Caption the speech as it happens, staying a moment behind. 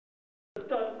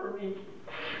me.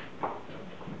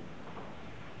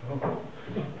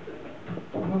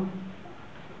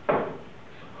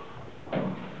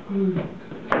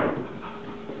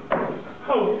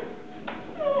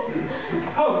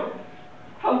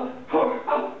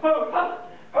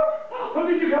 How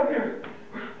did you come here?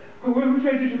 Which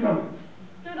way did you come?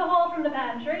 Through the hole from the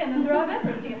pantry and then through our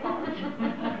bedroom, dear. How could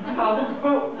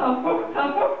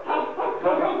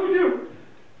you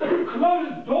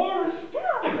close doors?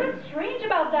 Yeah, what's strange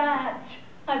about that?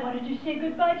 I wanted to say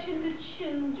goodbye to the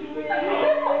children.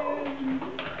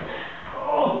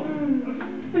 Oh,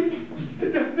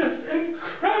 that's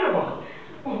incredible.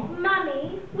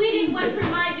 Mommy, we didn't want to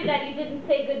remind you that you didn't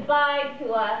say goodbye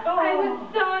to us. Oh. I was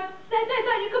so upset. I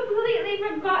thought you completely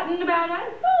forgotten about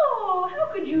us. Oh, how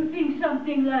could you think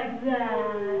something like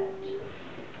that?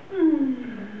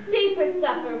 Stay for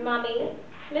supper, Mommy.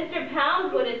 Mr.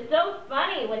 Poundswood is so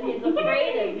funny when he's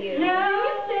afraid of you.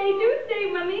 No, do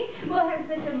stay, Mummy. We'll have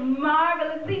such a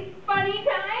marvelously funny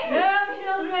time. No,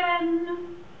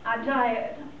 children. I'm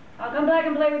tired. I'll come back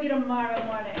and play with you tomorrow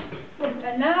morning.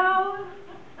 And now,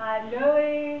 I'm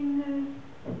going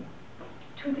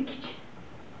to the kitchen.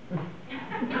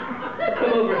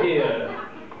 Come over here.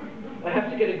 I have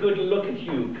to get a good look at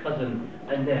you, Cousin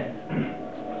Annette.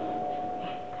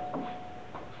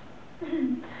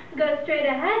 Go straight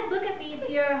ahead. Look at me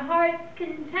to your heart's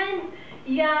content,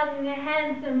 young,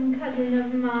 handsome cousin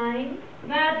of mine.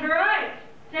 That's right.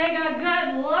 Take a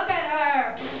good look at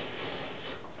her.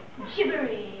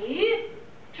 Shivery.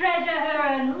 Treasure her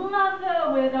and love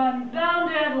her with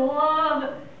unbounded love.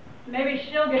 Maybe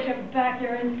she'll get you back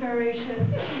your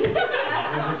inspiration.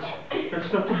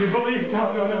 That's not to be believed. No.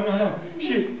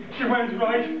 She went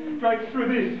right through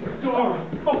this door.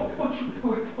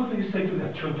 What do you say to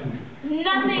that, children?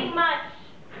 Nothing much.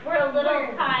 We're a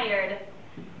little tired.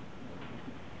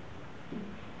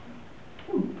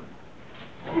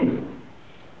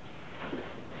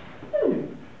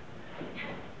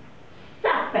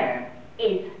 Supper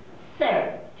is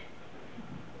served.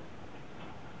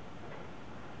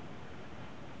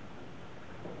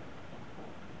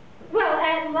 Well,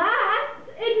 at last.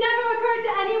 It never occurred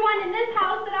to anyone in this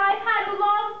house that I've had a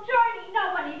long journey. No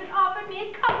one even offered me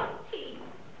a cup of tea.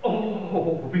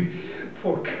 Oh,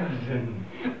 poor cousin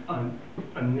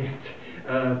Annette.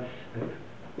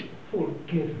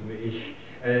 Forgive me.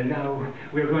 Now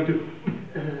we're going to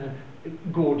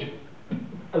gorge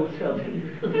ourselves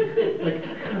like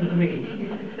hungry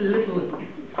little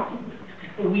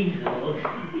weasels.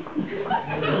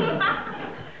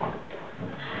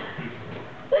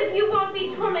 But you won't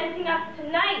be tormenting us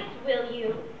tonight, will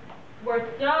you? We're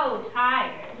so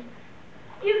tired.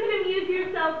 You can amuse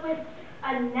yourself with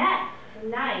Annette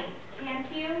tonight, can't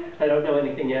you? I don't know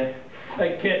anything yet.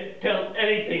 I can't tell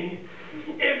anything.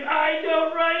 If I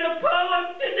don't write a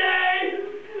poem today,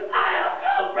 I'll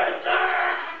go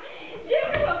berserk!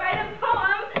 Jimmy will write a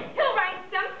poem. He'll write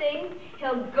something.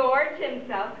 He'll gorge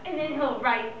himself, and then he'll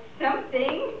write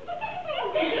something.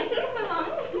 Come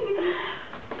on.